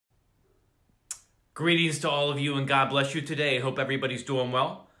Greetings to all of you and God bless you today. Hope everybody's doing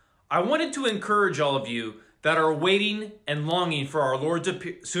well. I wanted to encourage all of you that are waiting and longing for our Lord's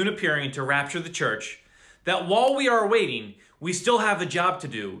soon appearing to rapture the church, that while we are waiting, we still have a job to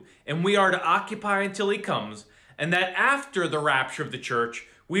do, and we are to occupy until he comes, and that after the rapture of the church,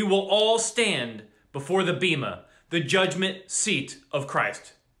 we will all stand before the Bema, the judgment seat of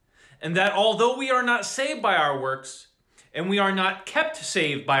Christ. And that although we are not saved by our works, and we are not kept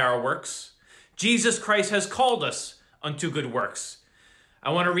saved by our works, Jesus Christ has called us unto good works.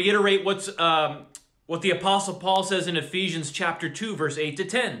 I want to reiterate what the Apostle Paul says in Ephesians chapter 2, verse 8 to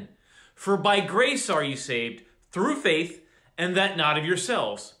 10. For by grace are ye saved, through faith, and that not of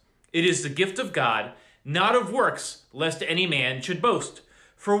yourselves. It is the gift of God, not of works, lest any man should boast.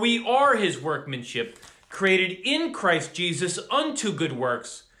 For we are his workmanship, created in Christ Jesus unto good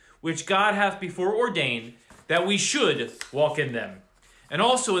works, which God hath before ordained, that we should walk in them. And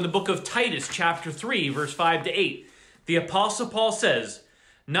also in the book of Titus, chapter 3, verse 5 to 8, the Apostle Paul says,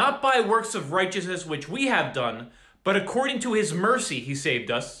 not by works of righteousness which we have done, but according to his mercy he saved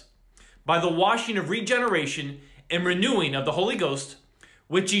us, by the washing of regeneration and renewing of the Holy Ghost,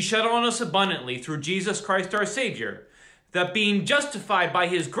 which he shed on us abundantly through Jesus Christ our Savior, that being justified by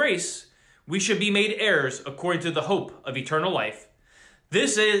his grace, we should be made heirs according to the hope of eternal life.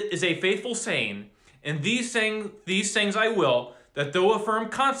 This is a faithful saying, and these things I will, that though affirm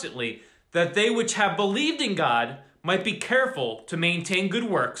constantly, that they which have believed in God might be careful to maintain good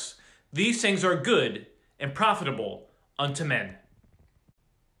works. These things are good and profitable unto men.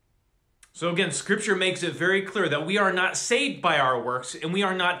 So again, Scripture makes it very clear that we are not saved by our works, and we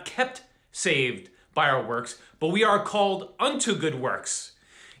are not kept saved by our works, but we are called unto good works.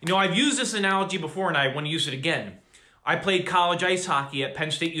 You know, I've used this analogy before, and I want to use it again. I played college ice hockey at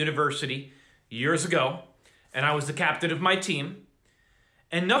Penn State University years ago, and I was the captain of my team.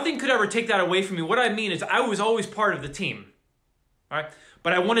 And nothing could ever take that away from me. What I mean is I was always part of the team, all right?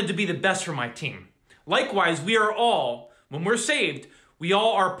 But I wanted to be the best for my team. Likewise, we are all, when we're saved, we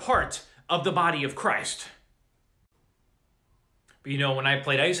all are part of the body of Christ. But you know, when I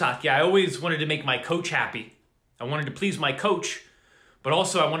played ice hockey, I always wanted to make my coach happy. I wanted to please my coach, but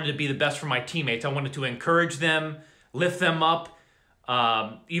also I wanted to be the best for my teammates. I wanted to encourage them, lift them up.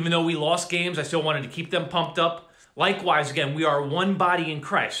 Even though we lost games, I still wanted to keep them pumped up. Likewise, again, we are one body in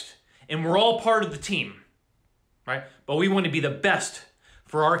Christ, and we're all part of the team, right? But we want to be the best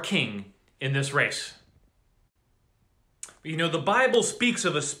for our King in this race. You know, the Bible speaks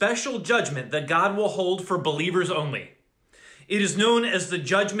of a special judgment that God will hold for believers only. It is known as the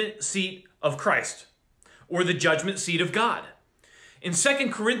judgment seat of Christ, or the judgment seat of God. In 2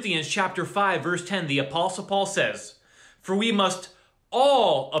 Corinthians chapter 5, verse 10, the Apostle Paul says, for we must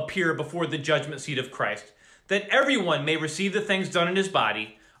all appear before the judgment seat of Christ, that everyone may receive the things done in his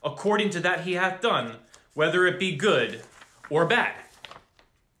body, according to that he hath done, whether it be good or bad.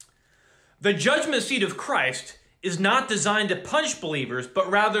 The judgment seat of Christ is not designed to punish believers, but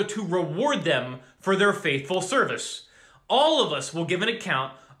rather to reward them for their faithful service. All of us will give an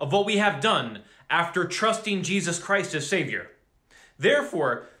account of what we have done after trusting Jesus Christ as Savior.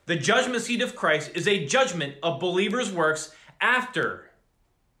 Therefore, the judgment seat of Christ is a judgment of believers' works after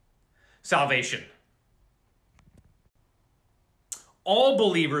salvation. All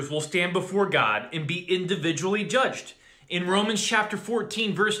believers will stand before God and be individually judged. In Romans chapter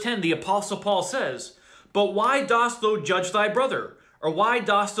 14, verse 10, the Apostle Paul says, but why dost thou judge thy brother? Or why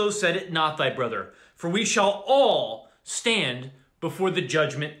dost thou set it not thy brother? For we shall all stand before the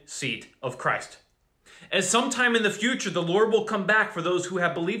judgment seat of Christ. As sometime in the future, the Lord will come back for those who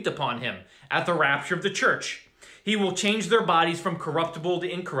have believed upon him at the rapture of the church. He will change their bodies from corruptible to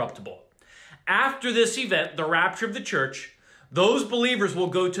incorruptible. After this event, the rapture of the church, those believers will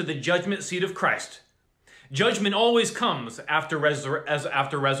go to the judgment seat of Christ. Judgment always comes after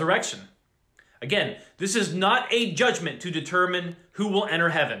resurrection. Again, this is not a judgment to determine who will enter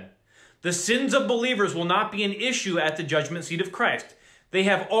heaven. The sins of believers will not be an issue at the judgment seat of Christ. They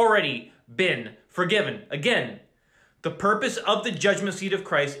have already been forgiven. Again, the purpose of the judgment seat of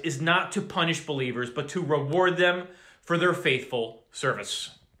Christ is not to punish believers, but to reward them for their faithful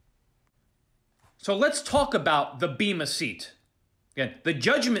service. So let's talk about the Bema seat. Again, the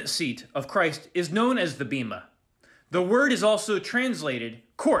judgment seat of Christ is known as the Bema. The word is also translated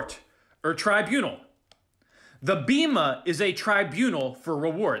court or tribunal. The Bema is a tribunal for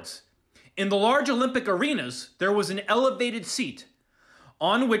rewards. In the large Olympic arenas, there was an elevated seat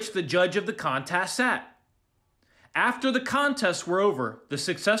on which the judge of the contest sat. After the contests were over, the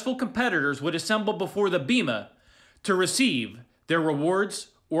successful competitors would assemble before the Bema to receive their rewards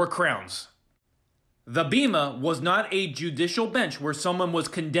or crowns. The Bema was not a judicial bench where someone was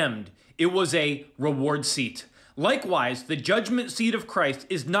condemned. It was a reward seat. Likewise, the judgment seat of Christ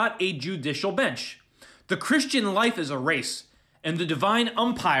is not a judicial bench. The Christian life is a race, and the divine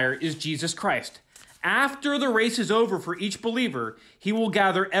umpire is Jesus Christ. After the race is over for each believer, he will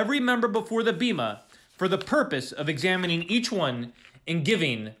gather every member before the Bema for the purpose of examining each one and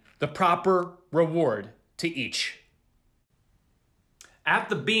giving the proper reward to each. At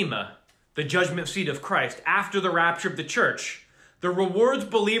the Bema, the judgment seat of Christ, after the rapture of the church, the rewards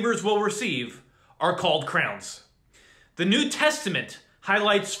believers will receive are called crowns. The New Testament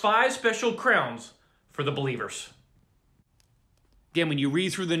highlights 5 special crowns for the believers. Again, when you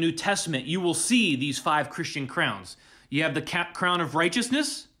read through the New Testament, you will see these 5 Christian crowns. You have the crown of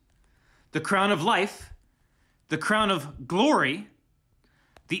righteousness, the crown of life, the crown of glory,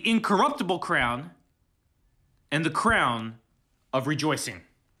 the incorruptible crown, and the crown of rejoicing.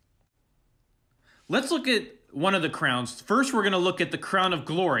 Let's look at one of the crowns. First, we're going to look at the crown of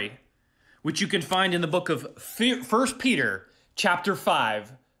glory, which you can find in the book of 1 Peter chapter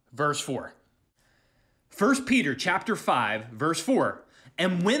 5, verse 4. 1 Peter chapter 5, verse 4.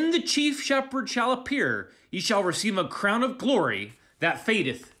 And when the chief shepherd shall appear, ye shall receive a crown of glory that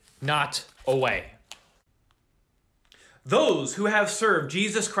fadeth not away. Those who have served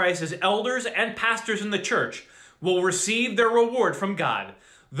Jesus Christ as elders and pastors in the church will receive their reward from God.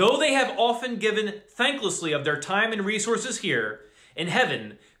 Though they have often given thanklessly of their time and resources here, in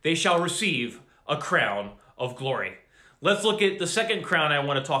heaven they shall receive a crown of glory. Let's look at the second crown I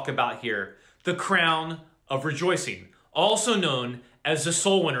want to talk about here, the crown of rejoicing, also known as the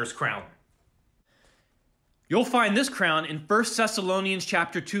soul winner's crown. You'll find this crown in 1 Thessalonians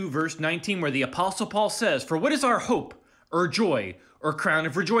chapter 2, verse 19, where the Apostle Paul says, "For what is our hope, or joy, or crown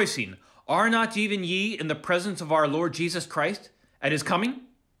of rejoicing? Are not even ye in the presence of our Lord Jesus Christ at his coming?"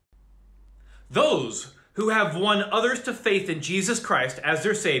 Those who have won others to faith in Jesus Christ as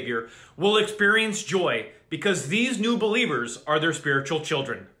their Savior will experience joy because these new believers are their spiritual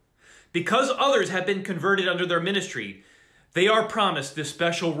children. Because others have been converted under their ministry, they are promised this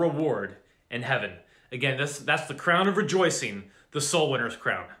special reward in heaven. Again, that's the crown of rejoicing, the soul winner's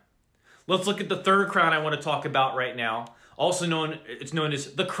crown. Let's look at the third crown I want to talk about right now. It's known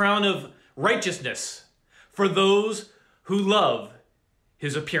as the crown of righteousness for those who love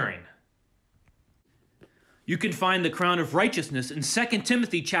his appearing. You can find the crown of righteousness in 2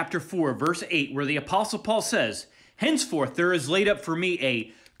 Timothy chapter 4, verse 8, where the Apostle Paul says, "Henceforth there is laid up for me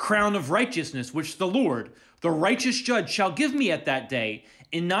a crown of righteousness, which the Lord, the righteous judge, shall give me at that day,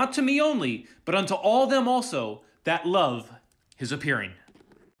 and not to me only, but unto all them also that love his appearing."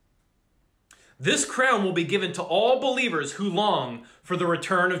 This crown will be given to all believers who long for the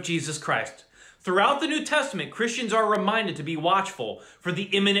return of Jesus Christ. Throughout the New Testament, Christians are reminded to be watchful for the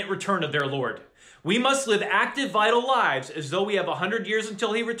imminent return of their Lord. We must live active, vital lives as though we have 100 years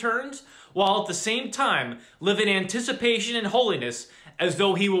until he returns, while at the same time live in anticipation and holiness as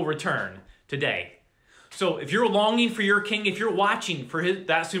though he will return today. So if you're longing for your King, if you're watching for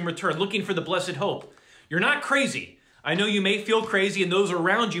that soon return, looking for the blessed hope, you're not crazy. I know you may feel crazy, and those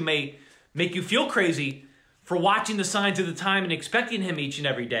around you may make you feel crazy for watching the signs of the time and expecting him each and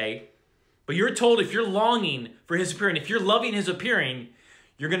every day. But you're told if you're longing for his appearing, if you're loving his appearing,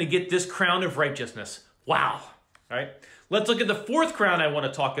 you're going to get this crown of righteousness. Wow. All right. Let's look at the fourth crown I want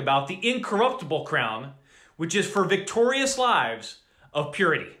to talk about, the incorruptible crown, which is for victorious lives of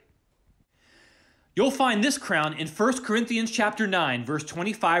purity. You'll find this crown in 1 Corinthians chapter 9, verse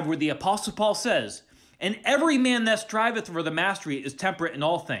 25, where the Apostle Paul says, "And every man that striveth for the mastery is temperate in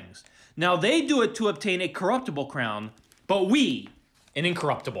all things. Now they do it to obtain a corruptible crown, but we an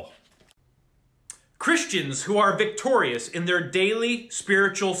incorruptible." Christians who are victorious in their daily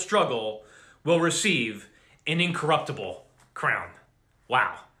spiritual struggle will receive an incorruptible crown.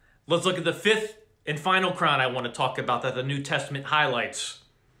 Wow. Let's look at the fifth and final crown I want to talk about that the New Testament highlights,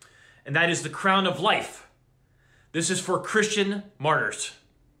 and that is the crown of life. This is for Christian martyrs.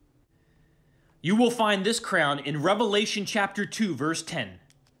 You will find this crown in Revelation chapter 2, verse 10.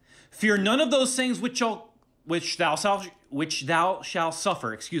 "Fear none of those things which thou shalt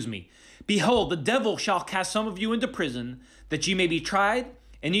suffer. Behold, the devil shall cast some of you into prison, that ye may be tried,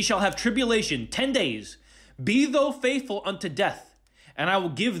 and ye shall have tribulation 10 days. Be thou faithful unto death, and I will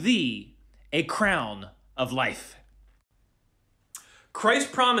give thee a crown of life."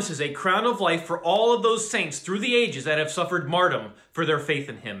 Christ promises a crown of life for all of those saints through the ages that have suffered martyrdom for their faith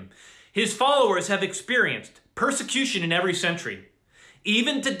in him. His followers have experienced persecution in every century.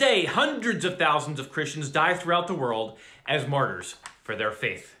 Even today, hundreds of thousands of Christians die throughout the world as martyrs for their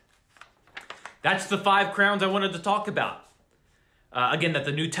faith. That's the 5 crowns I wanted to talk about. Again, that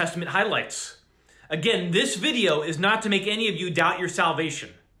the New Testament highlights. Again, this video is not to make any of you doubt your salvation,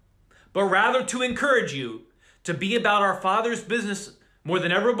 but rather to encourage you to be about our Father's business more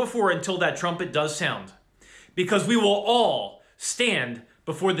than ever before until that trumpet does sound. Because we will all stand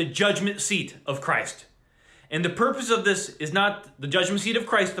before the judgment seat of Christ. And the purpose of this is not the judgment seat of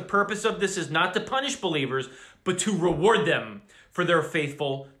Christ. The purpose of this is not to punish believers, but to reward them for their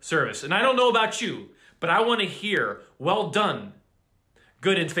faithful service. And I don't know about you, but I want to hear, well done,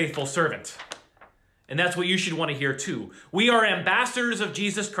 good and faithful servant. And that's what you should want to hear too. We are ambassadors of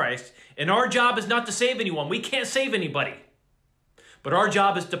Jesus Christ, and our job is not to save anyone. We can't save anybody. But our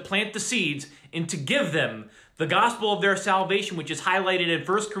job is to plant the seeds and to give them the gospel of their salvation, which is highlighted in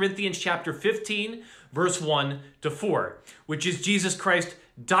 1 Corinthians chapter 15, verse 1 to 4, which is Jesus Christ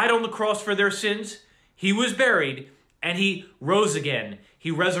died on the cross for their sins. He was buried and he rose again.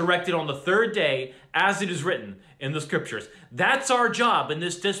 He resurrected on the third day, as it is written in the scriptures. That's our job in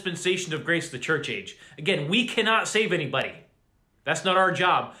this dispensation of grace, the church age. Again, we cannot save anybody. That's not our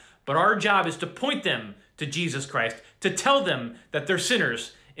job. But our job is to point them to Jesus Christ, to tell them that they're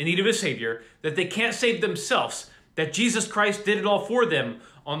sinners in need of a Savior, that they can't save themselves, that Jesus Christ did it all for them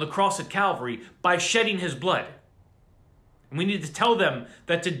on the cross at Calvary by shedding his blood. And we need to tell them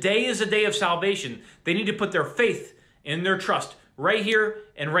that today is a day of salvation. They need to put their faith and their trust right here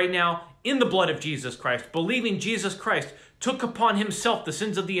and right now in the blood of Jesus Christ, believing Jesus Christ took upon himself the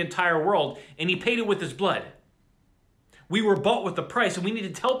sins of the entire world, and he paid it with his blood. We were bought with a price, and we need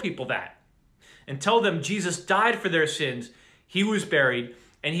to tell people that. And tell them Jesus died for their sins, he was buried,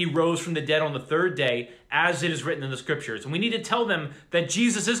 and he rose from the dead on the third day, as it is written in the scriptures. And we need to tell them that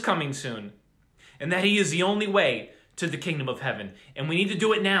Jesus is coming soon, and that he is the only way to the kingdom of heaven. And we need to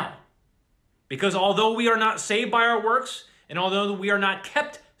do it now. Because although we are not saved by our works, and although we are not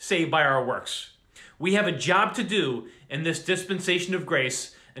kept saved by our works, we have a job to do in this dispensation of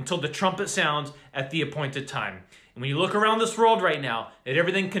grace until the trumpet sounds at the appointed time. And when you look around this world right now, at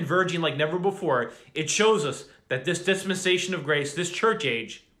everything converging like never before, it shows us that this dispensation of grace, this church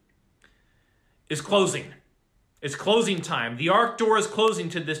age, is closing. It's closing time. The ark door is closing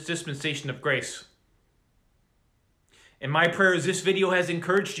to this dispensation of grace. And my prayer is this video has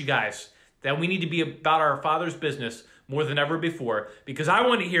encouraged you guys that we need to be about our Father's business more than ever before, because I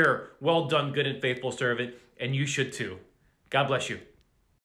want to hear, well done, good and faithful servant, and you should too. God bless you.